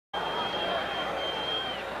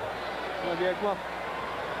on, Gary, come on.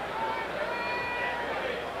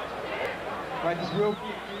 Right, this will be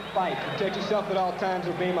a fight. Protect yourself at all times,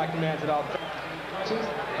 obey my commands at all times. All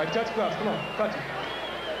right, touch gloves, come on, touch it.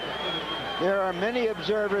 There are many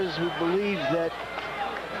observers who believe that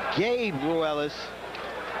Gabe Ruelas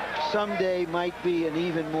someday might be an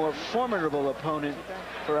even more formidable opponent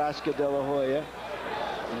for Oscar De La Hoya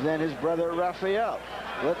than his brother Rafael.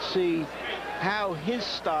 Let's see how his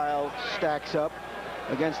style stacks up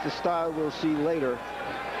against the style we'll see later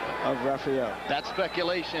of Rafael. That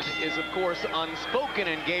speculation is, of course, unspoken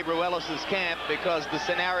in Gabe Ruelas' camp because the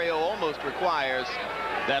scenario almost requires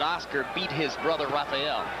that Oscar beat his brother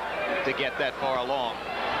Rafael to get that far along.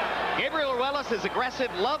 Gabriel Ruelas is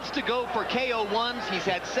aggressive, loves to go for KO1s. He's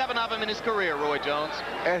had 7 of them in his career, Roy Jones.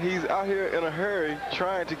 And he's out here in a hurry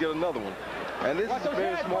trying to get another one. And this is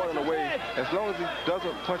very smart in a way, as long as he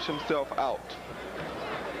doesn't punch himself out.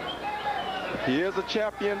 He is a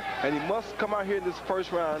champion, and he must come out here in this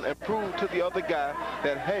first round and prove to the other guy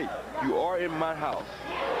that, hey, you are in my house.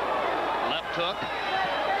 Left hook.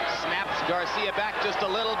 Snaps Garcia back just a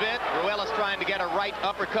little bit. Ruelas trying to get a right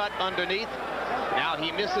uppercut underneath. Now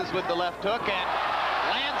he misses with the left hook and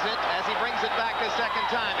lands it as he brings it back a second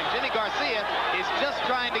time. And Jimmy Garcia is just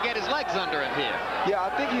trying to get his legs under him here. Yeah,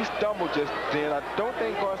 I think he stumbled just then. I don't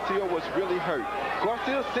think Garcia was really hurt.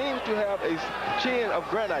 Garcia seems to have a chin of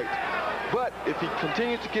granite. But if he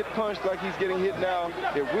continues to get punched like he's getting hit now,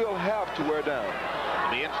 it will have to wear down.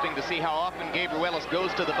 It'll be interesting to see how often Gabe Ruelas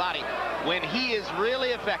goes to the body. When he is really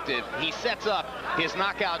effective, he sets up his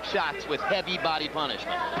knockout shots with heavy body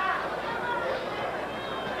punishment.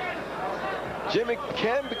 Jimmy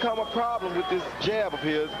can become a problem with this jab of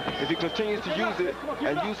his if he continues to use it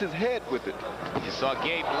and use his head with it. You saw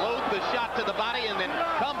Gabe load the shot to the body and then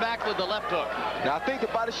come back with the left hook. Now, I think the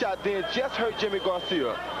body shot then just hurt Jimmy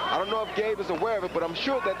Garcia. I don't know if Gabe is aware of it, but I'm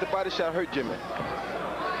sure that the body shot hurt Jimmy.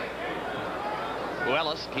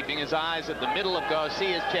 Ruelas keeping his eyes at the middle of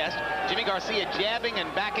Garcia's chest. Jimmy Garcia jabbing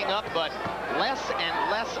and backing up, but less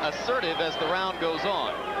and less assertive as the round goes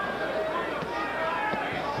on.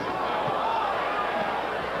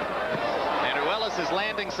 Is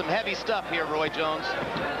landing some heavy stuff here, Roy Jones.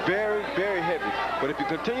 Very, very heavy. But if he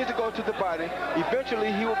continues to go to the body,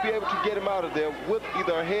 eventually he will be able to get him out of there with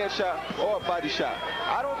either a head shot or a body shot.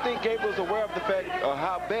 I don't think Gabe was aware of the fact of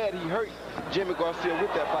how bad he hurt Jimmy Garcia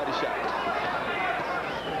with that body shot.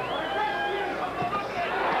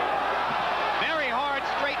 Very hard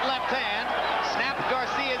straight left hand. Snapped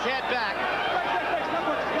Garcia's head back.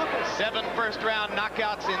 7 first-round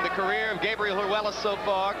knockouts in the career of Gabriel Ruelas so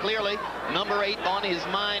far. Clearly, number 8 on his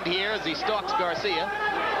mind here as he stalks Garcia.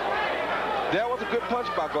 That was a good punch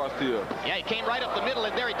by Garcia. Yeah, he came right up the middle,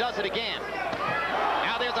 and there he does it again.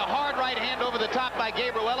 Now there's a hard right hand over the top by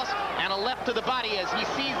Gabriel Ruelas, and a left to the body as he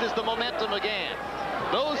seizes the momentum again.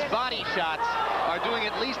 Those body shots are doing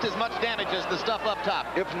at least as much damage as the stuff up top.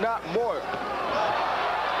 If not more.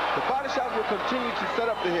 The body shots will continue to set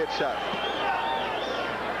up the head shots.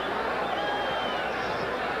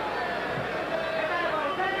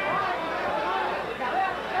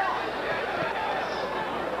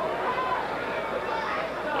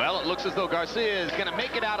 Looks as though Garcia is going to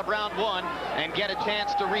make it out of round 1 and get a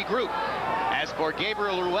chance to regroup. As for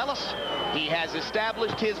Gabriel Ruelas, he has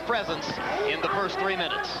established his presence in the first 3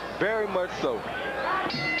 minutes. Very much so.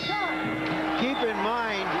 Keep in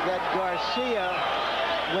mind that Garcia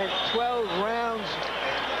went 12 rounds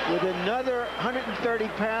with another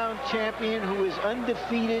 130-pound champion who is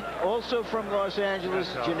undefeated, also from Los Angeles,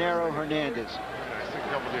 Gennaro Hernandez.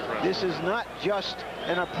 This is not just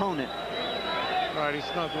an opponent. All right, he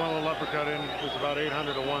snuck one little uppercut in. It was about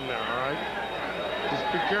 800 to 1 there, all right? Just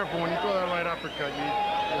be careful when you throw that right uppercut.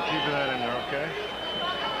 You're keeping that in there, okay?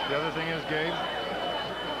 The other thing is, Gabe.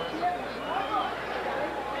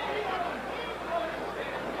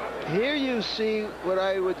 Here you see what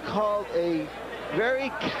I would call a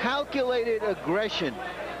very calculated aggression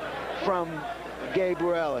from Gabe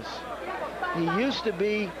Ruelas. He used to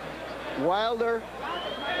be wilder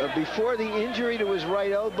before the injury to his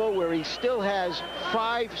right elbow, where he still has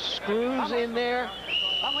 5 screws in there.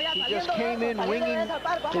 He just came in winging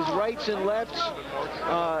his rights and lefts,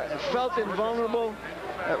 felt invulnerable.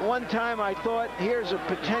 At one time I thought, here's a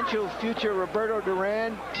potential future Roberto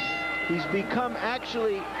Duran. He's become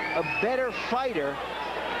actually a better fighter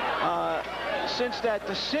since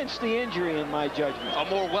the injury, in my judgment. A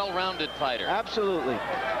more well-rounded fighter. Absolutely.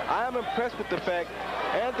 I am impressed with the fact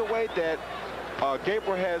and the way that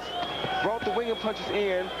Gabriel has brought the winging punches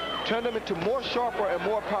in, turned them into more sharper and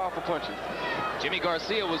more powerful punches. Jimmy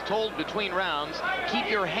Garcia was told between rounds, keep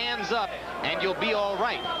your hands up and you'll be all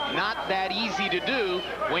right. Not that easy to do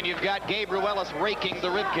when you've got Gabriel Ruelas raking the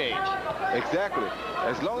rib cage. Exactly.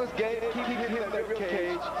 As long as Gabe keeps hitting that rib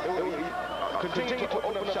cage, it will continue to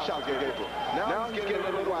open up shots for Gabriel. Now he's getting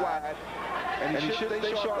a little wide, and he should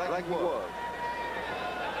stay sharp like he was.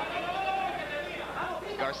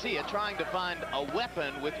 Garcia trying to find a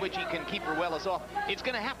weapon with which he can keep Ruelas off. It's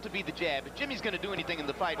going to have to be the jab. If Jimmy's going to do anything in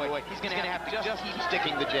the fight, boy, he's going to have to just keep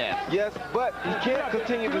sticking the jab. Yes, but he can't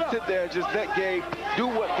continue to sit there and just let Gabe do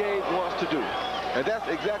what Gabe wants to do. And that's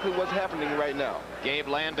exactly what's happening right now. Gabe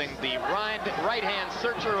landing the right-hand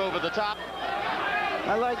searcher over the top.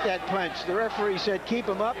 I like that punch. The referee said keep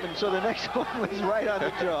him up, and so the next one was right on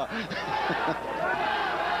the jaw.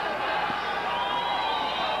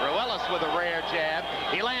 Ruelas with a rare jab.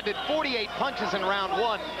 He landed 48 punches in round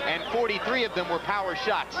 1, and 43 of them were power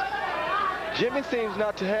shots. Jimmy seems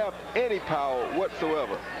not to have any power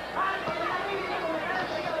whatsoever.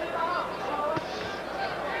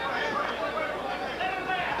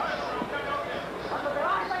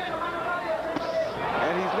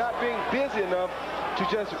 And he's not being busy enough to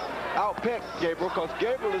just outpeck Gabriel, because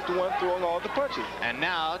Gabriel is the one throwing all the punches. And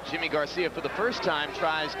now Jimmy Garcia for the first time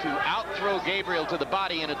tries to out-throw Gabriel to the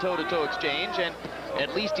body in a toe-to-toe exchange, and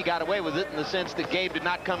at least he got away with it in the sense that Gabe did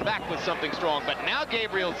not come back with something strong. But now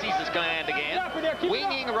Gabriel sees his command again,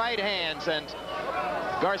 winging right hands, and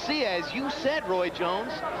Garcia, as you said, Roy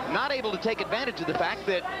Jones, not able to take advantage of the fact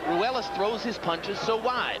that Ruelas throws his punches so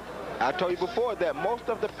wide. I told you before that most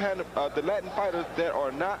of the Latin fighters that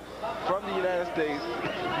are not from the United States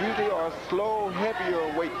usually are slow,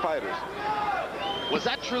 heavier weight fighters. Was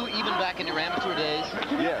that true even back in your amateur days?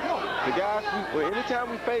 Yes. The guys, anytime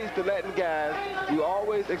we faced the Latin guys, we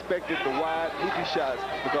always expected the wide, loopy shots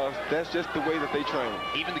because that's just the way that they train.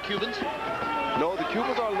 Even the Cubans? No, the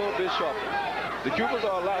Cubans are a little bit sharper. The Cubans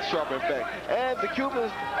are a lot sharper, in fact. And the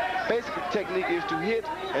Cubans' basic technique is to hit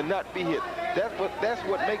and not be hit. That's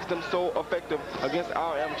what makes them so effective against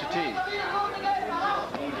our amateur team.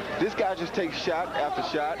 This guy just takes shot after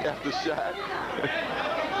shot after shot.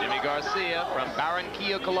 Jimmy Garcia from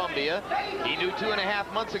Barranquilla, Colombia. He knew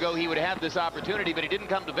 2.5 months ago he would have this opportunity, but he didn't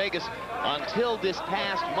come to Vegas until this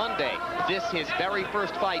past Monday. This his very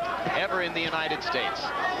first fight ever in the United States.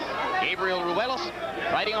 Gabriel Ruelas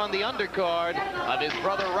fighting on the undercard of his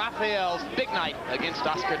brother Rafael's big night against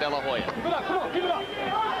Oscar De La Hoya. Keep it up, come on, keep it up.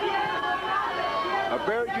 A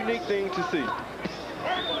very unique thing to see. You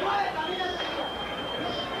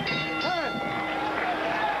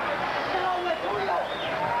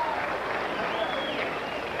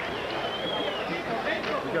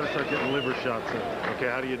got to start getting liver shots in. Okay,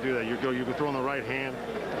 how do you do that? You go throwing the right hand,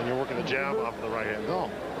 and you're working the jab off of the right hand. No,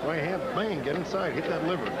 right hand, bang, get inside, hit that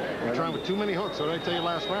liver. You're trying with too many hooks. What did I tell you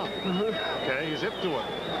last round? Okay, he's hip to it.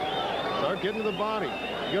 Start getting to the body.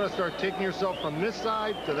 You got to start taking yourself from this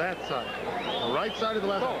side to that side. The right side of the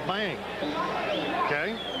left, bang.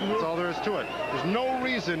 Okay? That's all there is to it. There's no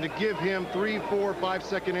reason to give him 3, 4,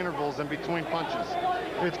 5-second intervals in between punches.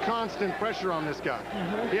 It's constant pressure on this guy.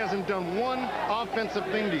 He hasn't done one offensive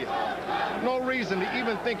thing to you. No reason to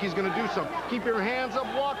even think he's going to do something. Keep your hands up,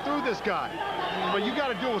 walk through this guy. But you got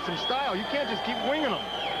to do it with some style. You can't just keep winging him.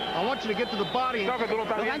 I want you to get to the body. Los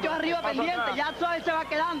ganchos arriba pendiente, ya suave se va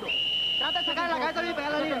quedando. Trata de sacar la cabeza y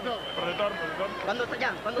pegar la línea. Cuando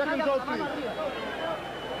salga con la mano arriba.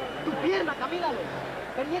 Tu pierna, camínale.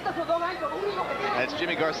 Pendiente esos dos ganchos, lo único que tiene. That's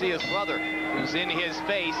Jimmy Garcia's brother, who's in his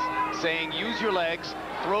face saying, use your legs,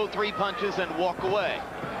 throw 3 punches, and walk away.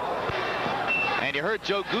 And you heard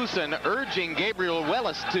Joe Goosen urging Gabriel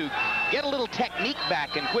Ruelas to get a little technique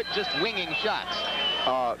back and quit just winging shots.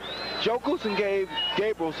 Joe Goosen gave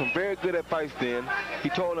Gabriel some very good advice then. He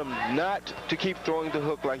told him not to keep throwing the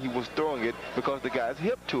hook like he was throwing it because the guy's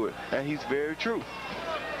hip to it, and he's very true.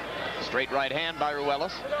 Straight right hand by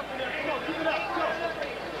Ruelas.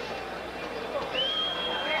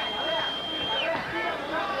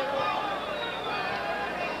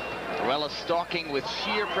 Ruelas stalking with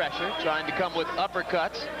sheer pressure, trying to come with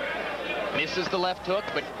uppercuts. Misses the left hook,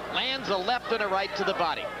 but lands a left and a right to the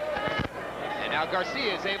body. And now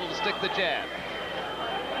Garcia is able to stick the jab.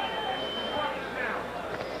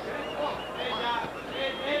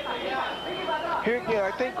 Here again,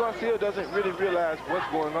 I think Garcia doesn't really realize what's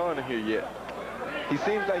going on in here yet. He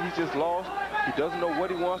seems like he's just lost. He doesn't know what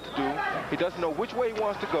he wants to do. He doesn't know which way he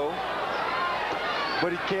wants to go,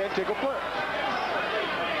 but he can't take a punch.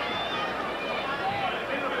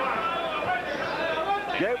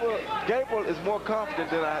 Gabriel is more confident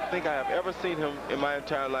than I think I have ever seen him in my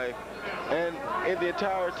entire life. And in the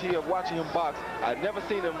entirety of watching him box, I've never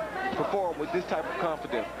seen him perform with this type of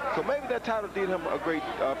confidence. So maybe that title did him a great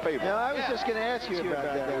favor. Now, I was just going to ask you about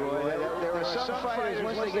that, Roy. There are some fighters,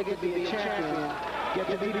 once they get to be a champion, get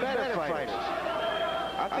to be better fighters.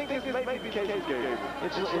 I think this may be the case, Gabriel.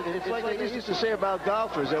 It's like they used to say about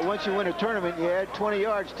golfers, that once you win a tournament, you add 20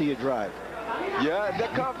 yards to your drive. Yeah,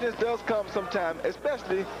 that confidence does come sometime,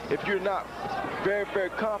 especially if you're not very, very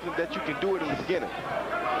confident that you can do it in the beginning.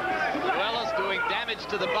 Ruelas doing damage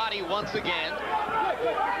to the body once again.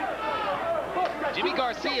 Jimmy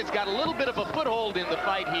Garcia's got a little bit of a foothold in the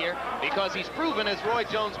fight here because he's proven, as Roy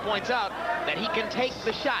Jones points out, that he can take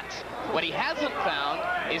the shots. What he hasn't found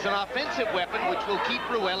is an offensive weapon which will keep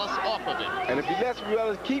Ruelas off of him. And if he lets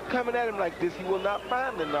Ruelas keep coming at him like this, he will not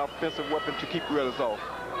find an offensive weapon to keep Ruelas off.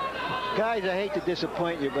 Guys, I hate to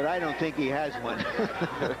disappoint you, but I don't think he has one.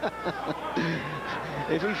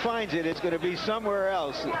 If he finds it, it's going to be somewhere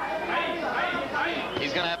else.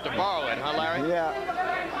 He's going to have to borrow it, huh, Larry? Yeah.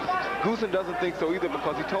 Goosen doesn't think so either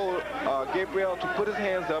because he told Gabriel to put his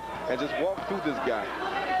hands up and just walk through this guy.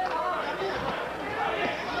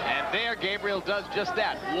 And there, Gabriel does just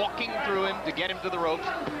that, walking through him to get him to the ropes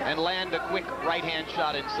and land a quick right-hand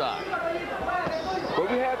shot inside. But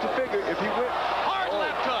we had to figure if he went... Hard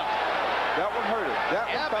left hook. That one hurt him. That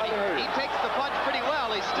one finally hurt him. He takes the punch pretty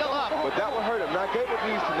well. He's still up. But that one hurt him. Now Gabriel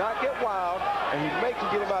needs to not get wild, and he may can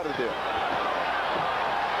get him out of there.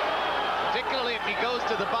 Particularly if he goes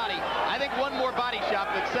to the body. I think one more body shot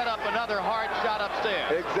would set up another hard shot upstairs.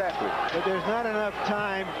 Exactly. But there's not enough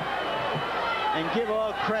time, and give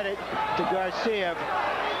all credit to Garcia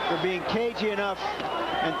for being cagey enough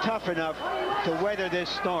and tough enough to weather this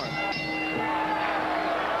storm.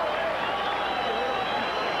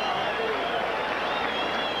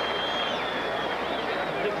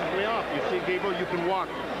 You see, Gabriel, you can walk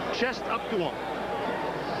chest up to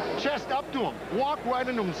him. Chest up to him. Walk right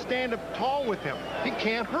into him. Stand up tall with him. He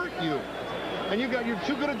can't hurt you. And you're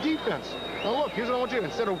too good at defense. Now look, here's what I want you to do.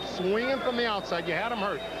 Instead of swinging from the outside, you had him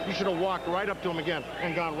hurt. You should have walked right up to him again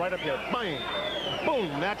and gone right up there. Bang.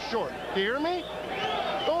 Boom. That's short. Do you hear me?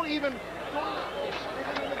 Don't even...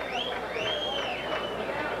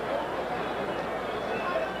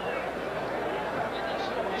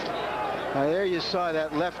 Now there you saw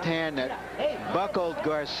that left hand that buckled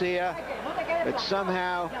Garcia, but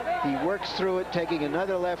somehow he works through it, taking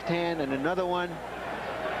another left hand and another one,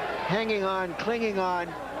 hanging on, clinging on.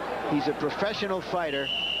 He's a professional fighter,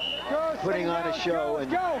 putting on a show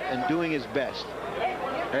and doing his best.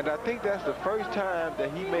 And I think that's the first time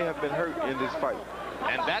that he may have been hurt in this fight.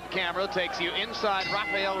 And that camera takes you inside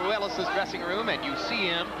Rafael Ruelas' dressing room, and you see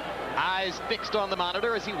him, eyes fixed on the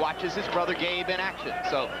monitor as he watches his brother Gabe in action.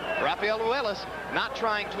 So Rafael Ruelas not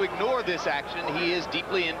trying to ignore this action. He is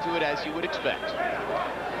deeply into it, as you would expect.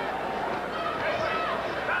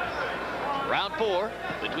 Round 4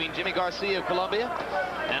 between Jimmy Garcia of Colombia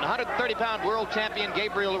and 130-pound world champion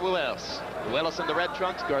Gabriel Ruelas. Ruelas in the red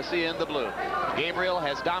trunks, Garcia in the blue. Gabriel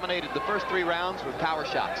has dominated the first 3 rounds with power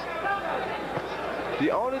shots. The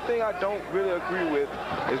only thing I don't really agree with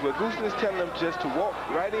is what Goosen is telling him just to walk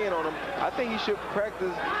right in on him. I think he should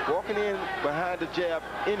practice walking in behind the jab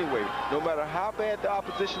anyway. No matter how bad the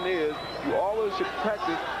opposition is, you always should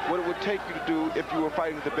practice what it would take you to do if you were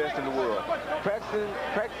fighting the best in the world.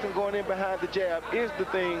 Practicing going in behind the jab is the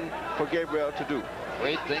thing for Gabriel to do.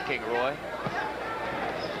 Great thinking, Roy.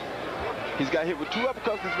 He's got hit with 2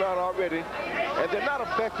 uppercuts this round already, and they're not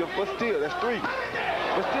effective, but still, that's 3.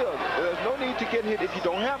 But still, there's no need to get hit if you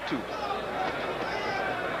don't have to.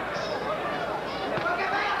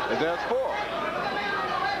 And there's 4.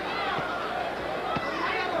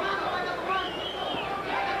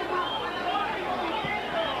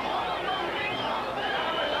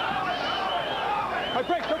 Hey,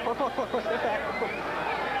 break, step back.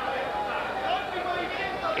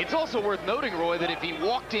 It's also worth noting, Roy, that if he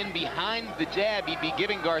walked in behind the jab, he'd be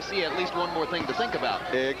giving Garcia at least one more thing to think about.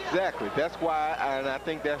 Exactly. That's why, and I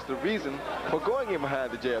think that's the reason for going in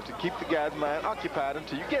behind the jab, to keep the guy's mind occupied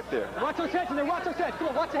until you get there. Watch those heads in there, watch those heads. Come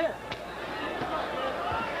on, watch the head.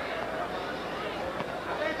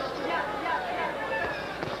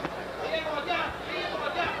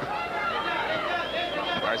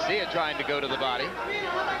 Garcia trying to go to the body.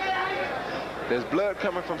 There's blood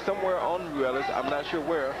coming from somewhere on Ruelas. I'm not sure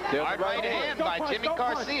where. There's Hard right hand by Jimmy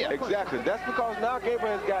Garcia. Exactly. That's because now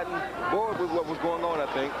Gabriel has gotten bored with what was going on, I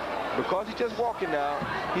think. Because he's just walking now,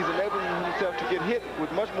 he's enabling himself to get hit with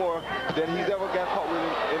much more than he's ever got caught with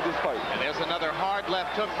in this fight. And there's another hard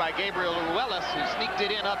left hook by Gabriel Ruelas, who sneaked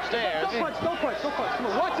it in upstairs. Don't punch. Come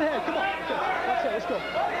on, watch the head. Come on. Okay. Watch the head. Let's go.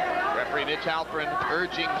 referee Mitch Halpern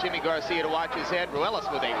urging Jimmy Garcia to watch his head.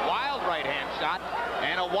 Ruelas with a wild right-hand shot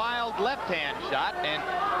and a wild left-hand shot, and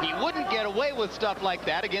he wouldn't get away with stuff like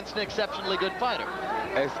that against an exceptionally good fighter.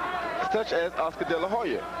 Such as Oscar De La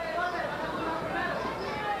Hoya.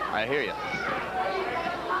 I hear you.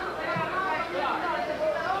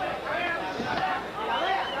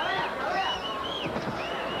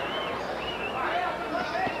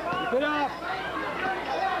 Keep it up.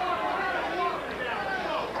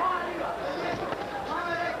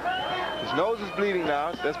 His nose is bleeding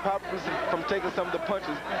now. That's probably from taking some of the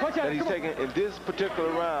punches that he's taking in this particular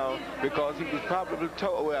round, because he was probably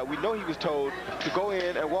told, well, we know he was told to go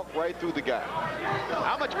in and walk right through the guy.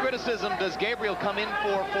 How much criticism does Gabriel come in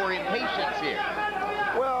for impatience here?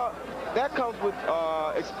 Well, that comes with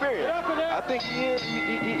experience. I think he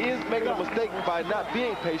is making a mistake by not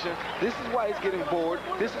being patient. This is why he's getting bored.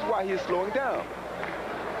 This is why he is slowing down.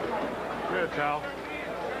 Good, Tal.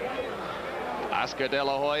 Oscar De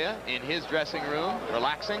La Hoya in his dressing room,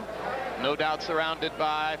 relaxing, no doubt surrounded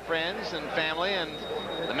by friends and family and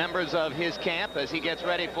the members of his camp as he gets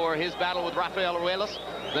ready for his battle with Rafael Ruelas,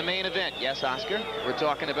 the main event. Yes, Oscar, we're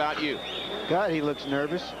talking about you. God, he looks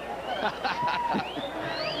nervous.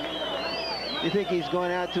 You think he's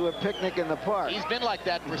going out to a picnic in the park? He's been like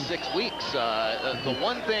that for 6 weeks. The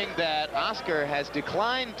one thing that Oscar has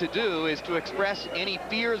declined to do is to express any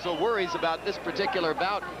fears or worries about this particular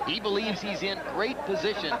bout. He believes he's in great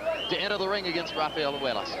position to enter the ring against Rafael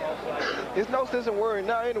Ruelas. There's no sense in worrying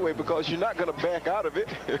now anyway, because you're not going to back out of it.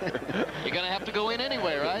 You're going to have to go in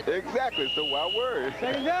anyway, right? Exactly, so why worry?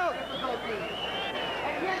 Second out.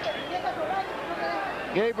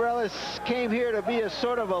 Gabriel came here to be a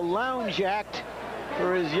sort of a lounge act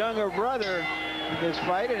for his younger brother in this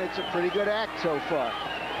fight, and it's a pretty good act so far.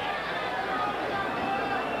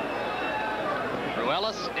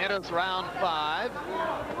 Ruelas enters round 5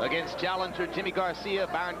 against challenger Jimmy Garcia,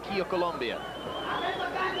 Barranquilla, Colombia.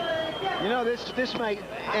 You know, this might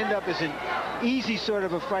end up as an easy sort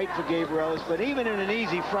of a fight for Gabriel, but even in an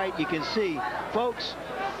easy fight, you can see, folks,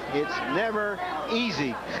 it's never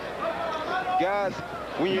easy. Guys,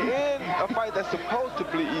 when you're in a fight that's supposed to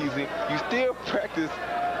be easy, you still practice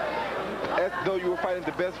as though you were fighting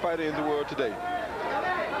the best fighter in the world today.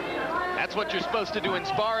 That's what you're supposed to do in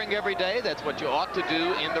sparring every day. That's what you ought to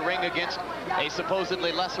do in the ring against a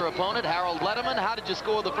supposedly lesser opponent. Harold Letterman, how did you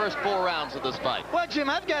score the first 4 rounds of this fight? Well,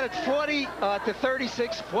 Jim, I've got it 40 to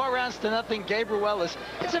 36, 4 rounds to nothing, Gabriel Ruelas.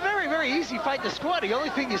 It's a very, very easy fight to score. The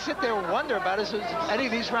only thing you sit there and wonder about is any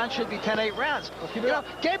of these rounds should be 10-8 rounds. You know,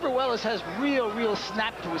 Gabriel Ruelas has real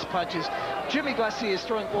snap to his punches. Jimmy Garcia is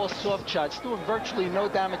throwing all soft shots, doing virtually no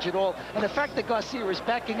damage at all. And the fact that Garcia is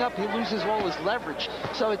backing up, he loses all his leverage.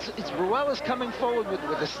 So it's Ruelas coming forward with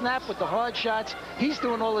the snap, with the hard shots. He's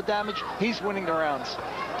doing all the damage. He's winning the rounds.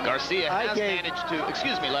 Garcia has managed to...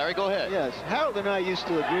 Excuse me, Larry, go ahead. Yes, Harold and I used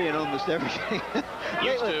to agree on almost everything.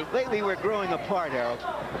 Lately, we're growing apart, Harold.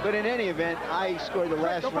 But in any event, I scored the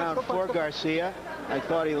last round for Garcia. I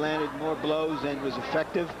thought he landed more blows and was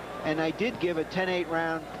effective. And I did give a 10-8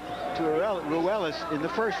 round to Ruelas in the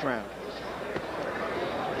first round.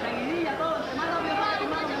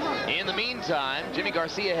 In the meantime, Jimmy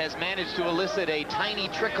Garcia has managed to elicit a tiny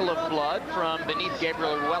trickle of blood from beneath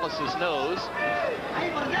Gabriel Ruelas' nose.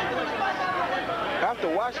 After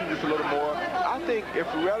watching this a little more, I think if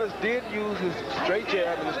Ruelas did use his straight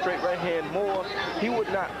jab and his straight right hand more, he would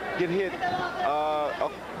not get hit.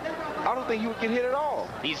 I don't think he would get hit at all.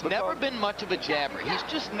 He's never been much of a jabber. He's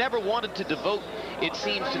just never wanted to devote, it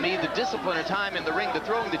seems to me, the discipline or time in the ring to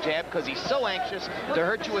throwing the jab because he's so anxious to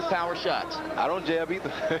hurt you with power shots. I don't jab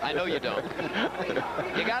either. I know you don't.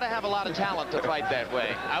 You got to have a lot of talent to fight that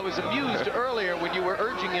way. I was amused earlier when you were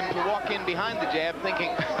urging him to walk in behind the jab, thinking,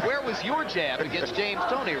 where was your jab against James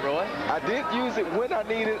Toney, Roy? I did use it when I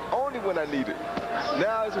needed it, only when I needed it.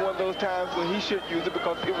 Now is one of those times when he should use it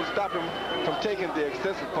because it will stop him from taking the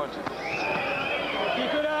excessive punches.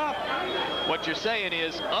 Keep it up. What you're saying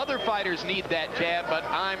is other fighters need that jab, but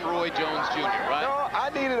I'm Roy Jones Jr., right? No, I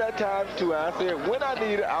need it at times too. I said when I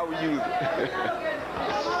need it, I will use it.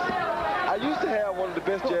 I used to have one of the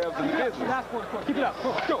best jabs in the business. Keep it up.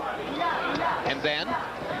 Go. And then?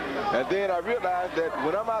 And then I realized that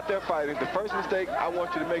when I'm out there fighting, the first mistake I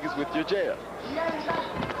want you to make is with your jab.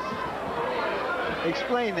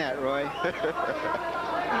 Explain that, Roy.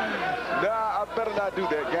 Nah, I better not do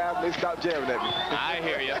that, guys. They stop jabbing at me. I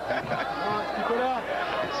hear you. Keep it up.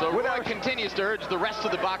 So Roy continues to urge the rest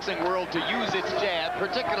of the boxing world to use its jab,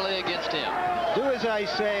 particularly against him. Do as I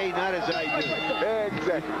say, not as I do.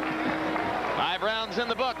 Exactly. 5 rounds in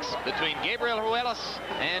the books between Gabriel Ruelas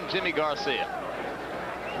and Jimmy Garcia.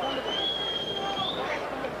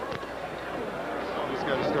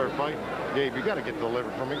 start fighting. Gabe, you got to get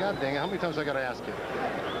delivered from me. God dang it, how many times I got to ask you?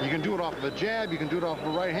 You can do it off of a jab, you can do it off of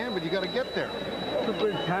a right hand, but you got to get there.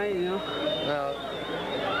 Super tight, you know.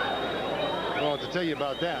 Well, to tell you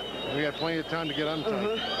about that, we had plenty of time to get untied. Come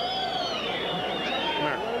here.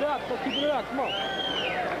 Keep it up, come on.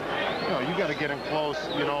 No, you got to get in close,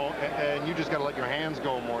 you know, and you just got to let your hands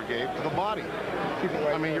go more, Gabe, to the body.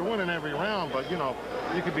 I mean, you're winning every round, but, you know,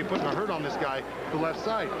 you could be putting a hurt on this guy, the left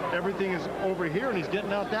side. Everything is over here, and he's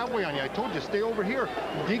getting out that way on you. I told you, stay over here.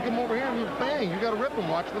 Deke him over here, and bang, you got to rip him.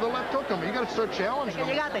 Watch for the left hook coming. You got to start challenging him.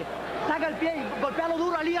 Llegate, saca el pie y golpealo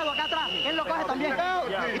duro al hígado acá atrás. Él lo coge también.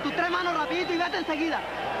 Y tus 3 manos rapidito y vete enseguida.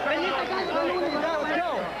 Pendiente acá,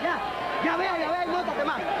 ya vea, y nótate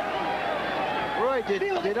más. Roy,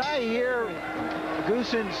 did I hear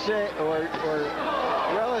Goosen say, or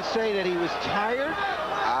Ruelas say that he was tired?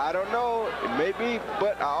 I don't know, maybe,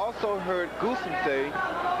 but I also heard Goosen say,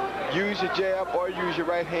 use your jab or use your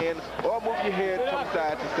right hand or move your head from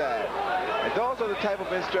side to side. And those are the type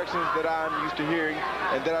of instructions that I'm used to hearing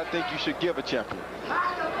and that I think you should give a champion.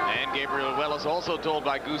 And Gabriel Ruelas also told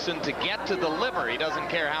by Goosen to get to the liver. He doesn't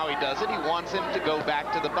care how he does it. He wants him to go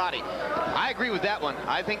back to the body. I agree with that one.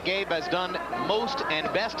 I think Gabe has done most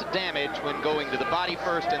and best damage when going to the body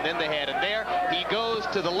first and then the head. And there he goes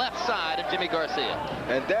to the left side of Jimmy Garcia.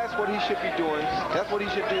 And that's what he should be doing. That's what he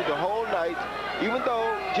should do the whole night. Even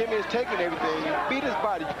though Jimmy is taking everything, you beat his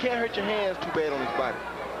body. You can't hurt your hands too bad on his body.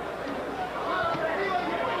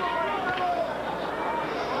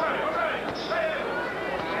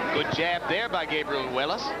 Good jab there by Gabriel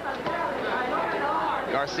Ruelas.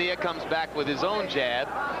 Garcia comes back with his own jab.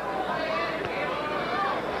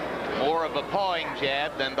 More of a pawing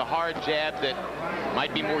jab than the hard jab that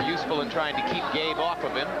might be more useful in trying to keep Gabe off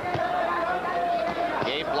of him.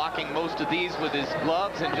 Gabe blocking most of these with his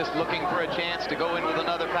gloves and just looking for a chance to go in with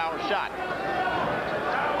another power shot.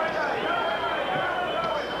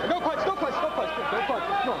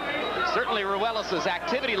 Certainly Ruelas'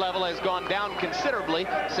 activity level has gone down considerably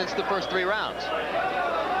since the first 3 rounds.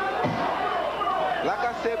 Like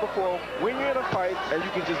I said before, when you're in a fight and you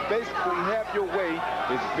can just basically have your way,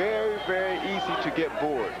 it's very, very easy to get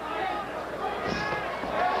bored.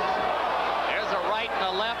 There's a right and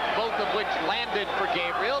a left, both of which landed for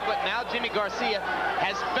Gabriel, but now Jimmy Garcia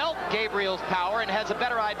has felt Gabriel's power and has a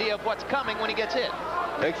better idea of what's coming when he gets hit.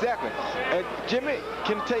 Exactly. And Jimmy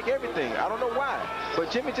can take everything. I don't know why,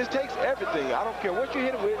 but Jimmy just takes everything. I don't care what you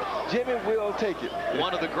hit him with, Jimmy will take it.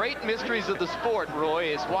 One of the great mysteries of the sport,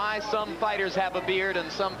 Roy, is why some fighters have a beard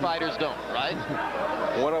and some fighters don't, right?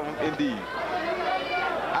 One of them, indeed.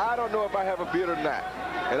 I don't know if I have a beard or not,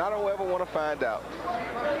 and I don't ever want to find out.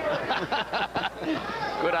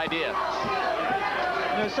 Good idea.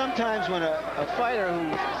 You know, sometimes when a fighter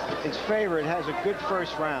who is favored has a good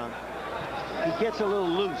first round, he gets a little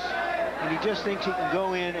loose, and he just thinks he can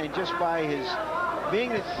go in and just by his being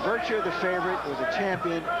the virtue of the favorite or the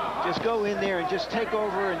champion, just go in there and just take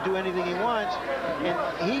over and do anything he wants.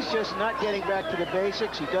 And he's just not getting back to the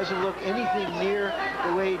basics. He doesn't look anything near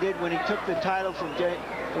the way he did when he took the title from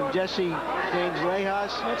Jesse James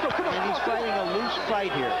Lejas. And he's fighting a loose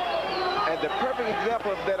fight here. And the perfect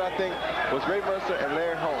example of that, I think, was Ray Mercer and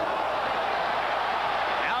Larry Holmes.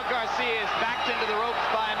 Now Garcia is backed into the ropes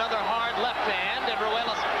by another hard left hand, and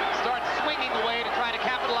Ruelas starts swinging away to try to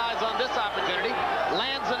capitalize on this opportunity.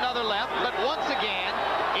 Lands another left, but once again,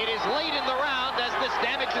 it is late in the round as this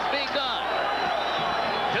damage is being done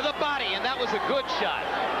to the body, and that was a good shot.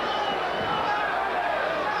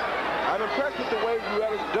 I'm impressed with the way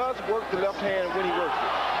Ruelas does work the left hand when he works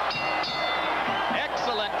it.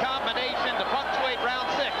 Excellent combination to punctuate round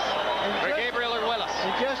 6 for Gabriel Ruelas.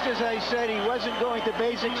 And just as I said, he wasn't going to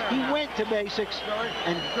basics. He went to basics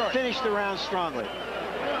and finished the round strongly.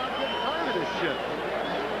 Tired of this shit.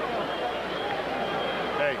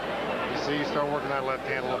 Hey, you see, you start working that left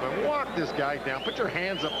hand a little bit. Walk this guy down. Put your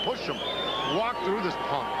hands up. Push him. Walk through this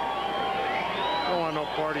punk. Don't want no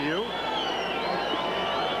part of you.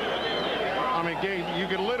 I mean, Gabe, you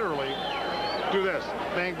could literally do this.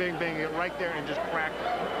 Bang, bang, bang. Get right there and just crack.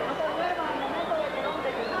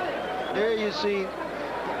 There you see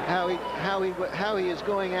how he is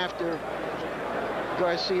going after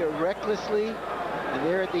Garcia recklessly, and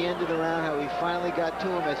there at the end of the round how he finally got to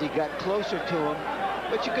him as he got closer to him.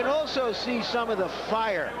 But you can also see some of the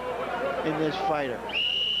fire in this fighter.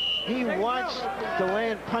 He wants to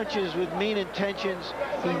land punches with mean intentions.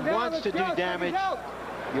 He wants to do damage.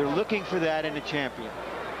 You're looking for that in a champion.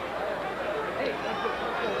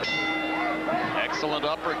 Excellent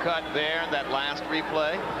uppercut there in that last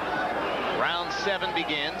replay. Round 7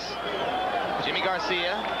 begins. Jimmy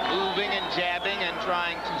Garcia moving and jabbing and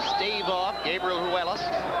trying to stave off Gabriel Ruelas.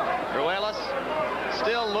 Ruelas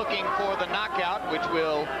still looking for the knockout, which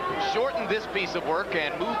will shorten this piece of work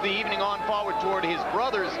and move the evening on forward toward his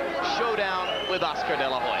brother's showdown with Oscar De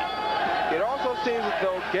La Hoya. It also seems as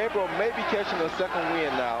though Gabriel may be catching a second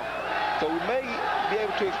win now, so we may be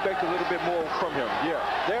able to expect a little bit more from him. Yeah,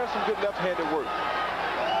 there's some good left-handed work.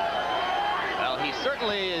 Well, he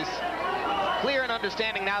certainly is clear in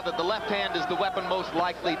understanding now that the left hand is the weapon most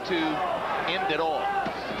likely to end it all.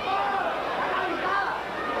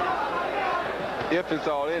 If it's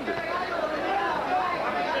all ended.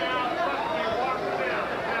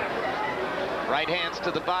 Right hands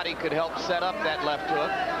to the body could help set up that left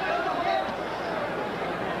hook.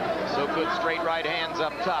 So could straight right hands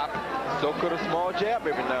up top. So could a small jab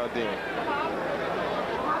every now and then.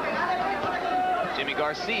 Jimmy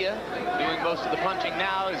Garcia doing most of the punching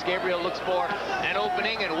now as Gabriel looks for an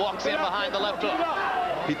opening and walks in behind the left hook.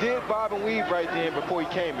 He did bob and weave right then before he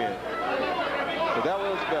came in. So that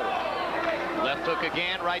was better. Left hook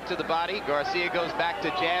again, right to the body. Garcia goes back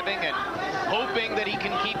to jabbing and hoping that he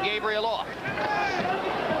can keep Gabriel off.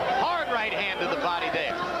 Hard right hand to the body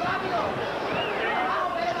there.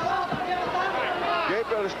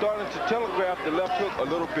 Gabriel is starting to telegraph the left hook a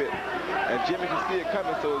little bit, and Jimmy can see it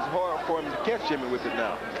coming, so it's hard for him to catch Jimmy with it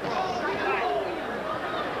now.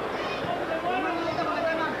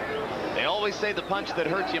 They always say the punch that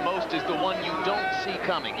hurts you most is the one you don't see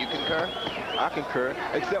coming. You concur? I concur,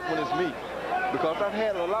 except when it's me. Because I've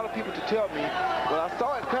had a lot of people to tell me, when I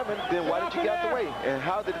saw it coming, then why did you get out the way? And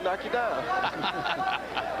how did it knock you down?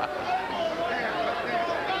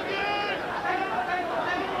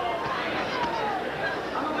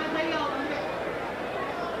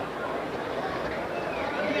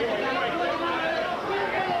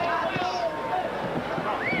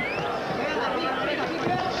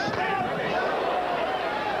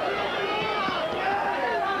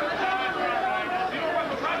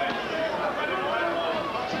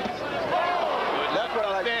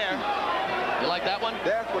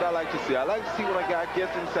 That's what I like to see. I like to see when a guy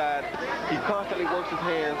gets inside, he constantly works his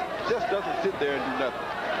hands, just doesn't sit there and do nothing.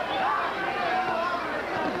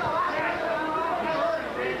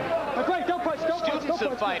 Okay, don't punch, don't punch, Students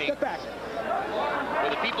of fighting, step back. for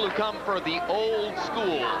the people who come for the old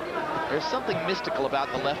school, there's something mystical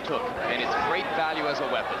about the left hook and its great value as a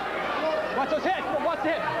weapon. Watch those heads, watch the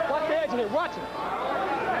head, watch the edge in there, watch it.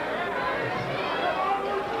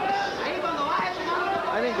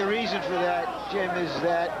 I think the reason for that, Jim, is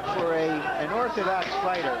that for an orthodox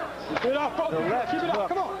fighter, the left hook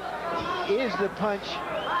is the punch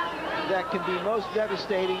that can be most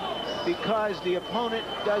devastating because the opponent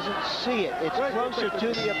doesn't see it. It's closer to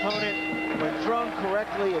the opponent. When thrown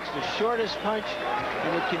correctly, it's the shortest punch,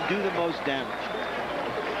 and it can do the most damage.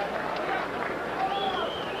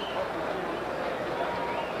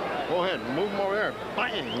 Go ahead, move him over there.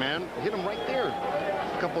 Bang, man. Hit him right there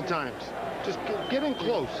a couple times. Just get in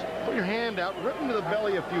close. Put your hand out, rip him to the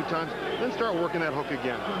belly a few times, then start working that hook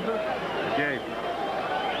again. Gabe.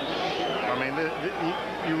 I mean,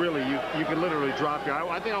 you could literally drop your...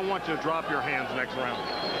 I think I want you to drop your hands next round,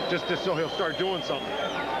 just so he'll start doing something.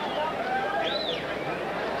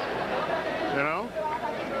 You know?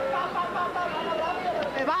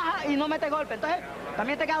 Te baja y no mete golpe. Entonces,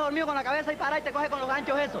 también te quedas dormido con la cabeza y para y te coge con los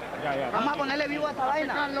ganchos eso. Vamos a ponerle vivo a esa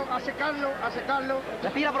vaina. A secarlo.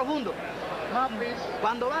 Respira profundo.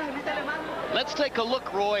 Cuando baje, métele mano. Let's take a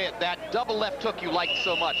look, Roy, at that double left hook you liked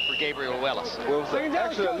so much for Gabriel Ruelas. Well, it's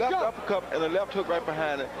actually a left uppercut and a left hook right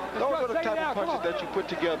behind it. Those are the type of punches that you put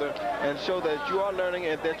together and show that you are learning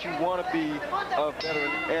and that you want to be a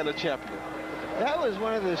veteran and a champion. That was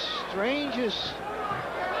one of the strangest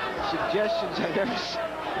suggestions I've ever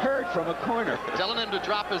heard from a corner. Telling him to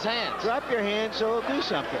drop his hands. Drop your hands so he'll do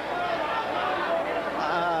something.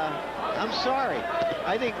 I'm sorry.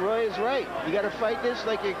 I think Roy is right. You got to fight this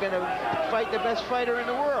like you're going to fight the best fighter in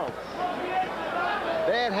the world.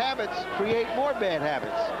 Bad habits create more bad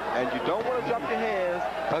habits. And you don't want to drop your hands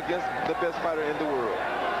against the best fighter in the world.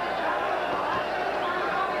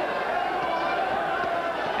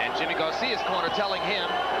 And Jimmy Garcia's corner telling him,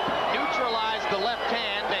 neutralize the left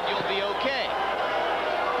hand and you'll be okay.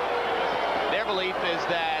 Their belief is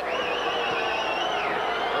that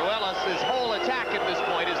Ruelas' whole attack at this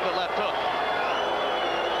point is the left hook.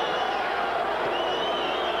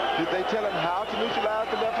 Did they tell him how to neutralize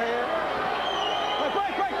the left hand?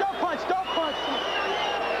 Break, don't punch.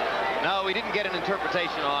 No, we didn't get an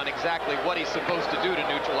interpretation on exactly what he's supposed to do to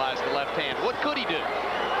neutralize the left hand. What could he do?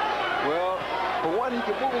 Well, for one, he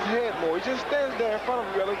can move his head more. He just stands there in front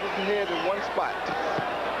of Ruelas with his head in one spot.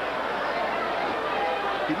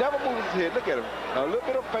 He never moves his head. Look at him. A little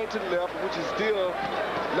bit of feint to the left, which is still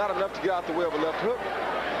not enough to get out the way of a left hook.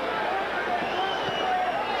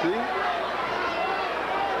 See?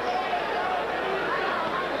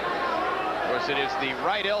 Of course, it is the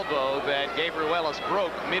right elbow that Gabriel Ruelas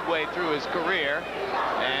broke midway through his career,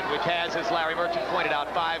 and which has, as Larry Merchant pointed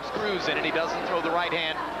out, 5 screws in it. He doesn't throw the right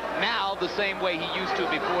hand now the same way he used to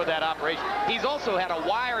before that operation. He's also had a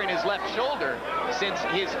wire in his left shoulder since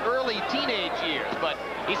his early teenage years, but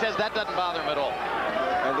he says that doesn't bother him at all.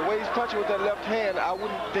 And the way he's punching with that left hand, I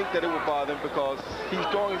wouldn't think that it would bother him because he's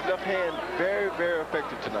throwing his left hand very, very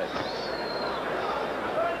effective tonight.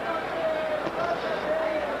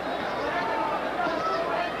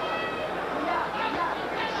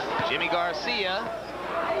 Jimmy Garcia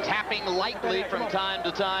tapping lightly from time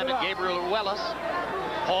to time at Gabriel Ruelas,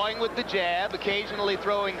 pawing with the jab, occasionally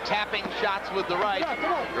throwing tapping shots with the right.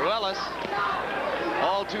 Ruelas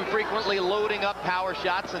all too frequently loading up power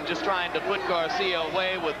shots and just trying to put Garcia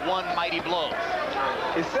away with one mighty blow.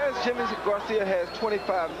 It says Jimmy Garcia has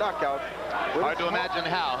 25 knockouts. Hard to imagine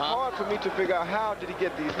how, huh? Hard for me to figure out how did he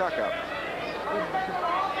get these knockouts.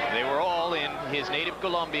 They were all in his native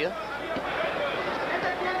Colombia.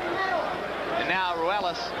 And now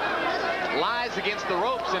Ruelas lies against the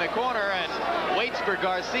ropes in a corner and waits for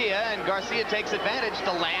Garcia, and Garcia takes advantage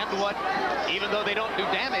to land what, even though they don't do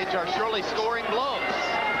damage, are surely scoring blows.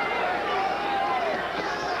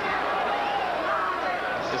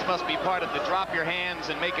 This must be part of the drop your hands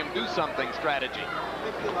and make him do something strategy.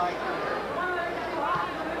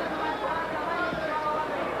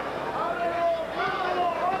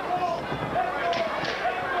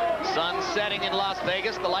 Sun setting in Las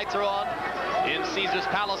Vegas. The lights are on in Caesars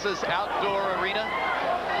Palace's outdoor arena.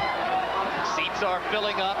 Seats are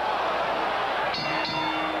filling up.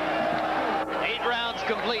 8 rounds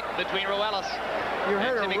complete between Ruelas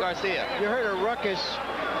and Jimmy Garcia. You heard a ruckus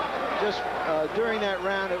just during that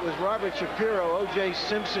round. It was Robert Shapiro, O.J.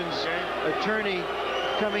 Simpson's attorney,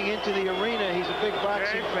 coming into the arena. He's a big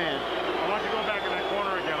boxing fan. I want you to go back in that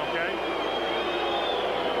corner again, okay?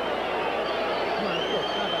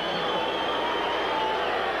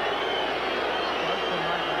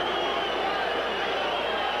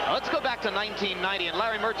 Let's go back to 1990, and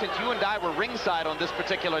Larry Merchant, you and I were ringside on this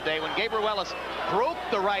particular day when Gabriel Ruelas broke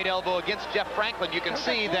the right elbow against Jeff Franklin. You can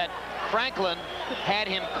see that Franklin had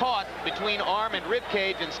him caught between arm and rib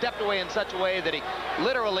cage and stepped away in such a way that he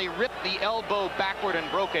literally ripped the elbow backward and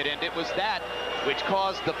broke it, and it was that which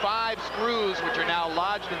caused the 5 screws, which are now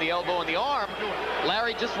lodged in the elbow and the arm.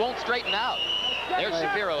 Larry just won't straighten out. There's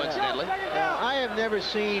Shapiro, incidentally. I have never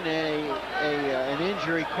seen an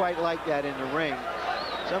injury quite like that in the ring.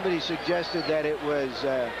 Somebody suggested that it was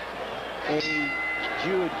a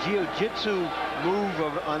jiu-jitsu move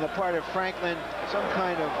on the part of Franklin, some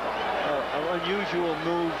kind of unusual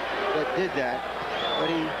move that did that. But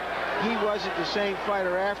he wasn't the same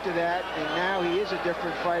fighter after that, and now he is a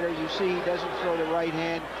different fighter. You see, he doesn't throw the right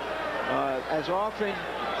hand as often,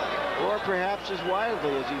 or perhaps as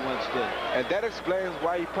wildly as he once did. And that explains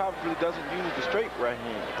why he probably doesn't use the straight right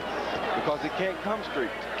hand, because it can't come straight.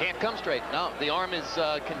 Can't come straight. No, the arm is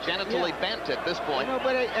congenitally bent at this point. No,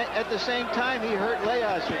 but at the same time, he hurt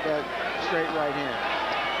Leas with that straight right hand.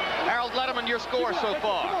 Harold Letterman, your score so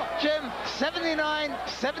far. Jim,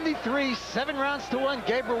 79-73, 7 rounds to 1,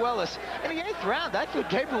 Gabriel Ruelas. In the 8th round, I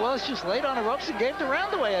thought Gabriel Ruelas just laid on the ropes and gave the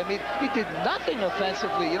round away. I mean, he did nothing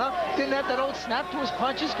offensively, you know. Didn't have that old snap to his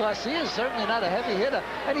punches. Garcia is certainly not a heavy hitter,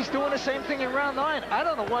 and he's doing the same thing in round 9. I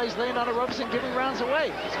don't know why he's laying on the ropes and giving rounds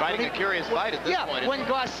away. He's fighting a curious fight at this point. Yeah, when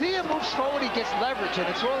Garcia moves forward, he gets leverage, and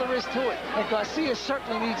it's all there is to it. And Garcia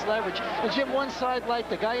certainly needs leverage. And Jim, one side light,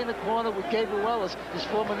 the guy in the corner with Gabriel Ruelas is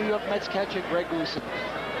former New York Mets catcher Greg Goosen.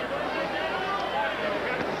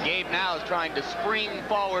 Gabe now is trying to spring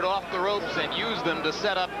forward off the ropes and use them to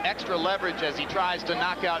set up extra leverage as he tries to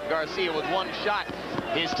knock out Garcia with one shot.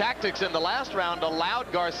 His tactics in the last round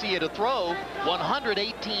allowed Garcia to throw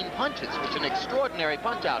 118 punches, which is an extraordinary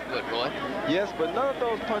punch output, Roy. Yes, but none of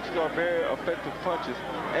those punches are very effective punches.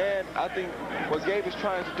 And I think what Gabe is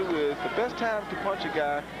trying to do is the best time to punch a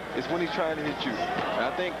guy is when he's trying to hit you. And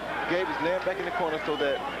I think Gabe is laying back in the corner so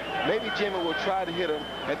that maybe Jimmy will try to hit him,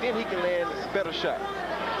 and then he can land better shots.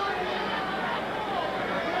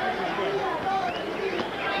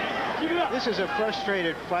 This is a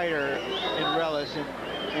frustrated fighter in Ruelas, and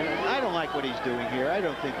I don't like what he's doing here. I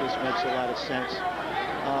don't think this makes a lot of sense.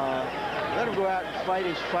 Let him go out and fight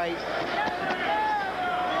his fight.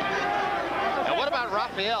 Now, what about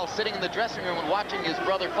Rafael sitting in the dressing room and watching his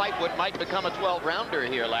brother fight what might become a 12-rounder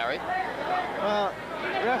here, Larry? Well,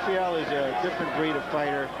 Rafael is a different breed of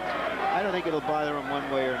fighter. I don't think it'll bother him one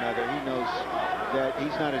way or another. He knows that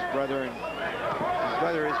he's not his brother, and his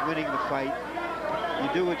brother is winning the fight. you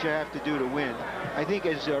do what you have to do to win. I think,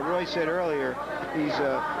 as Roy said earlier, he's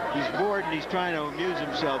bored and he's trying to amuse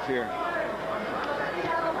himself here.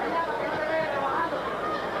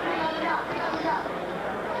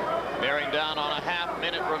 Bearing down on a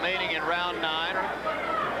half-minute remaining in round 9.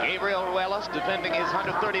 Gabriel Ruelas defending his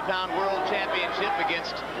 130-pound world championship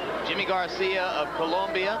against Jimmy Garcia of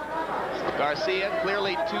Colombia. Garcia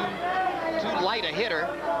clearly too light a hitter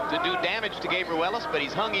to do damage to Gabriel Ruelas, but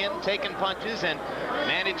he's hung in, taken punches, and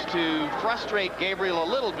managed to frustrate Gabriel a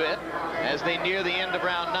little bit as they near the end of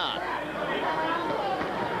round 9.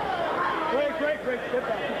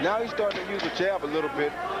 Now he's starting to use the jab a little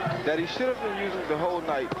bit that he should have been using the whole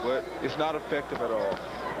night, but it's not effective at all.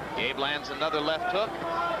 Gabe lands another left hook.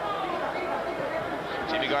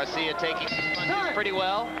 Jimmy Garcia taking his punches pretty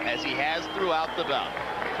well, as he has throughout the bout.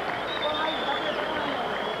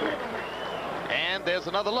 And there's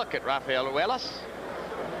another look at Rafael Ruelas,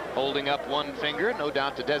 holding up one finger, no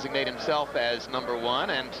doubt to designate himself as number 1,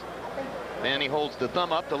 and then he holds the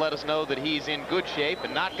thumb up to let us know that he's in good shape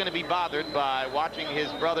and not going to be bothered by watching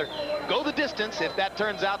his brother go the distance, if that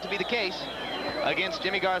turns out to be the case, against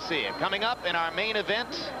Jimmy Garcia. Coming up in our main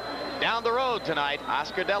event down the road tonight,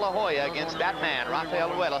 Oscar De La Hoya against that man, Rafael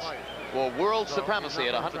Ruelas, for world supremacy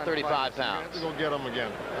at 135 pounds. Go get him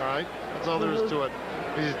again, all right? That's all there is to it.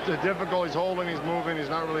 He's difficult, he's holding, he's moving, he's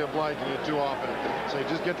not really obliging you too often. So you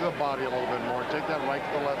just get to the body a little bit more, take that right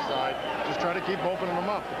to the left side, just try to keep opening them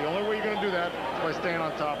up. The only way you're going to do that is by staying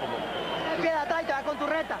on top of them. Queda atrás y te va con tu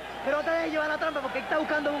recta, pero no te dejes llevar la trampa porque está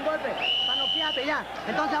buscando un golpe para noquearte ya.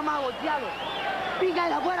 Entonces vamos a voltearlo. Pinga de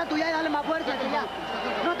la fuerza tuya y dale más fuerza que ya.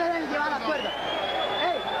 No te dejes llevar la cuerda.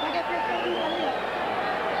 ¡Ey!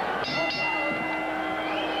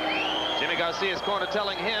 Jimmy Garcia's corner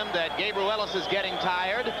telling him that Gabriel Ruelas is getting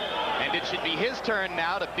tired, and it should be his turn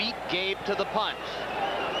now to beat Gabe to the punch.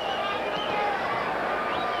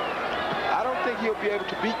 I don't think he'll be able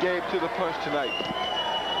to beat Gabe to the punch tonight.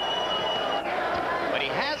 But he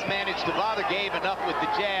has managed to bother Gabe enough with the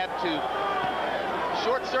jab to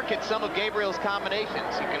short-circuit some of Gabriel's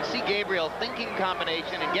combinations. You can see Gabriel thinking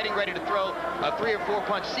combination and getting ready to throw a 3 or 4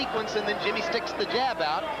 punch sequence, and then Jimmy sticks the jab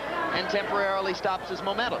out and temporarily stops his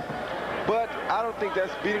momentum. But I don't think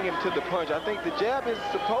that's beating him to the punch. I think the jab is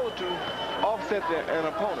supposed to offset an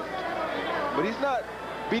opponent. But he's not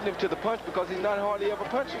beating him to the punch because he's not hardly ever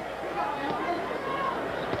punching.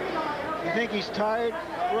 You think he's tired,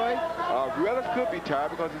 Roy? Ruelas could be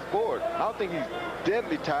tired because he's bored. I don't think he's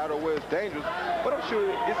deadly tired or where it's dangerous, but I'm sure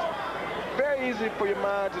it's very easy for your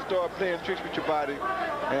mind to start playing tricks with your body,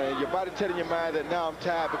 and your body telling your mind that now I'm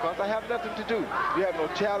tired because I have nothing to do. You have no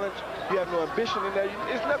challenge, you have no ambition in there.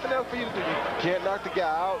 It's nothing else for you to do. You can't knock the guy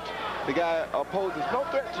out. The guy opposes no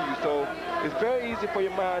threat to you, so it's very easy for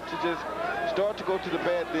your mind to just start to go to the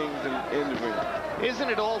bad things in the ring. Isn't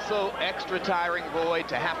it also extra tiring, Roy,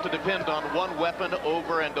 to have to depend on one weapon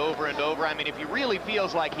over and over and over? I mean, if he really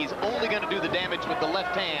feels like he's only going to do the damage with the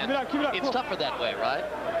left hand, it's tougher that way, right?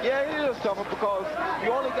 Yeah, it is tougher because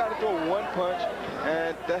you only got to throw one punch,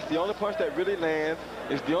 and that's the only punch that really lands.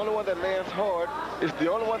 It's the only one that lands hard. It's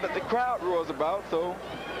the only one that the crowd roars about, so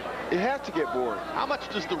it has to get boring. How much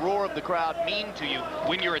does the roar of the crowd mean to you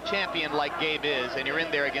when you're a champion like Gabe is, and you're in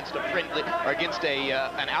there against a friendly or against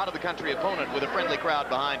an out-of-the-country opponent with a friendly crowd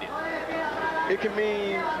behind you? It can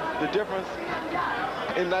mean the difference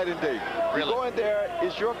in night and day. Really? You go in there,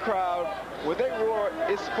 it's your crowd. When they roar,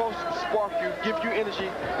 it's supposed to spark you, give you energy,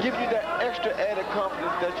 give you that extra added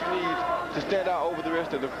confidence that you need to stand out over the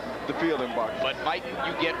rest of the field in boxing. But mightn't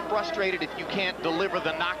you get frustrated if you can't deliver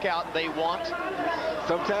the knockout they want?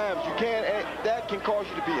 Sometimes you can, and that can cause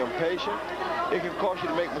you to be impatient. It can cause you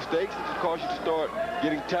to make mistakes. It can cause you to start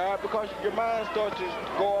getting tired because your mind starts to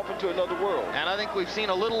go off into another world. And I think we've seen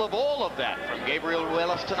a little of all of that from Gabriel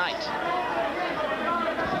Ruelas tonight.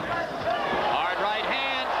 Hard right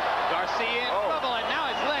hand. Garcia in trouble, and now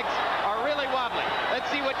his legs are really wobbling. Let's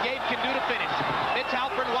see what Gabe can do to finish. Mitch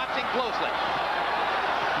Halpern watching closely.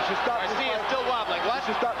 You should stop. Garcia is still wobbling. What?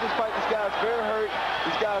 You should stop this fight. This guy's very hurt.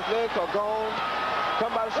 This guy's legs are gone.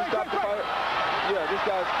 Somebody should stop the fight. Yeah, this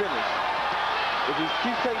guy's finished. If he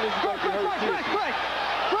keeps taking this, he's going to get hurt seriously.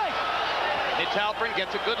 Mitch Halpern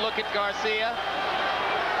gets a good look at Garcia.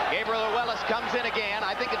 Gabriel Ruelas comes in again.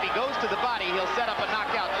 I think if he goes to the body, he'll set up a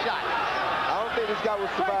knockout shot. I don't think this guy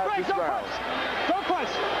will survive this round. Don't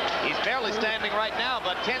punch. He's barely standing right now,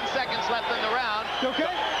 but 10 seconds left in the round.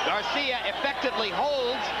 Okay. Garcia effectively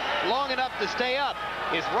holds long enough to stay up.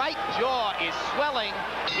 His right jaw is swelling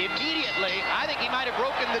immediately. I think he might have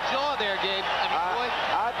broken the jaw there, Gabe.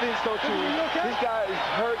 I think so too. This guy is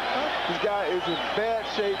hurt. This guy is in bad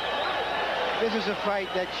shape. This is a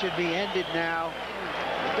fight that should be ended now.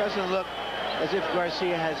 It doesn't look as if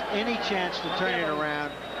Garcia has any chance to turn it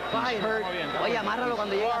around. He's hurt,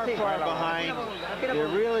 far behind. There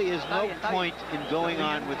really is no point in going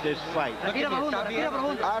on with this fight. I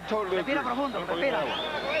totally agree.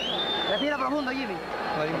 Respira profundo, Jimmy.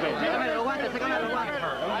 Sácame los guantes, sácame los guantes.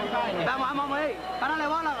 Vamos, párale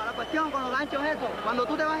bola, la cuestión con los ganchos eso. Cuando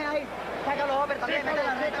tú te bajes ahí, saca los hombres también, mete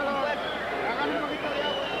la recta los huevos.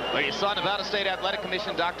 Well, you saw Nevada State Athletic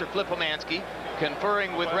Commission Dr. Flip Homansky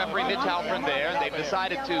conferring with referee Mitch Halpern there, and they've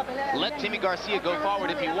decided to let Timmy Garcia go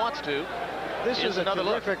forward if he wants to. This is another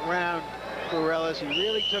terrific round for Ruelas. He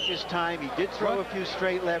really took his time. He did throw a few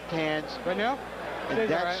straight left hands. Right now? And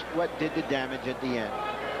that's what did the damage at the end.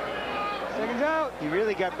 Seconds out. He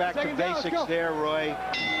really got back to basics there, Roy.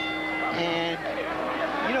 And,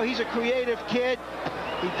 you know, he's a creative kid.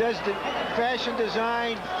 He does the fashion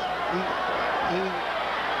design.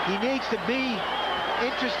 He needs to be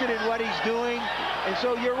interested in what he's doing. And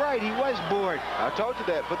so you're right, he was bored. I told you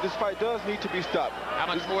that, but this fight does need to be stopped. How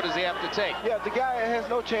much more does he have to take? Yeah, the guy has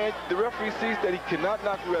no chance. The referee sees that he cannot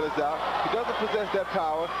knock Ruelas out. He doesn't possess that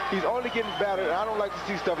power. He's only getting battered. I don't like to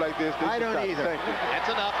see stuff like this. I don't either. Thank you. That's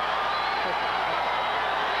enough.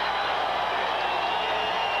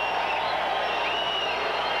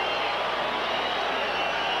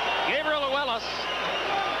 Gabriel Ruelas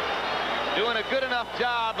doing a good enough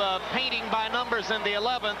job of painting by numbers in the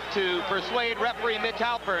 11th to persuade referee Mitch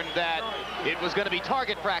Halpern that it was going to be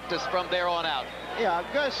target practice from there on out. Yeah,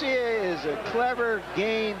 Garcia is a clever,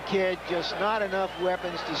 game kid, just not enough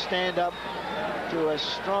weapons to stand up to a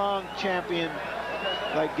strong champion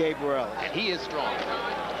like Gabriel. And he is strong.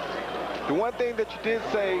 The one thing that you did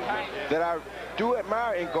say that I do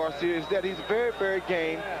admire in Garcia is that he's very, very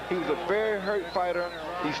game. He was a very hurt fighter.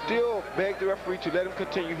 He still begged the referee to let him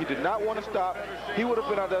continue. He did not want to stop. He would have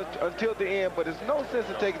been out there until the end, but there's no sense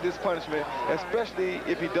in taking this punishment, especially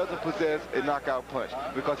if he doesn't possess a knockout punch,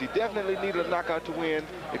 because he definitely needed a knockout to win.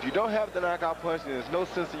 If you don't have the knockout punch, then there's no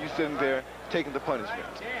sense in you sitting there taking the punishment.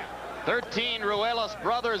 13 Ruelas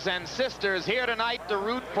brothers and sisters here tonight to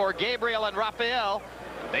root for Gabriel and Rafael.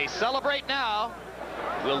 They celebrate now.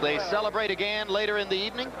 Will they celebrate again later in the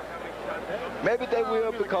evening? Maybe they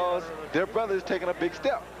will, because their brother is taking a big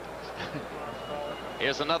step.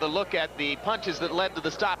 Here's another look at the punches that led to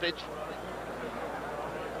the stoppage.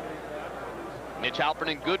 Mitch Halpern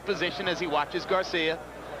in good position as he watches Garcia.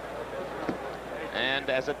 And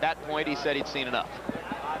as at that point, he said he'd seen enough.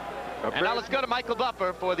 And now let's go to Michael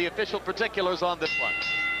Buffer for the official particulars on this one.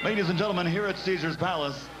 Ladies and gentlemen, here at Caesars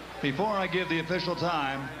Palace, before I give the official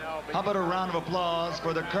time, how about a round of applause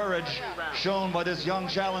for the courage shown by this young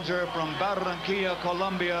challenger from Barranquilla,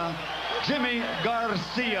 Colombia, Jimmy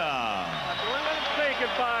Garcia. Say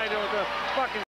goodbye to the fucking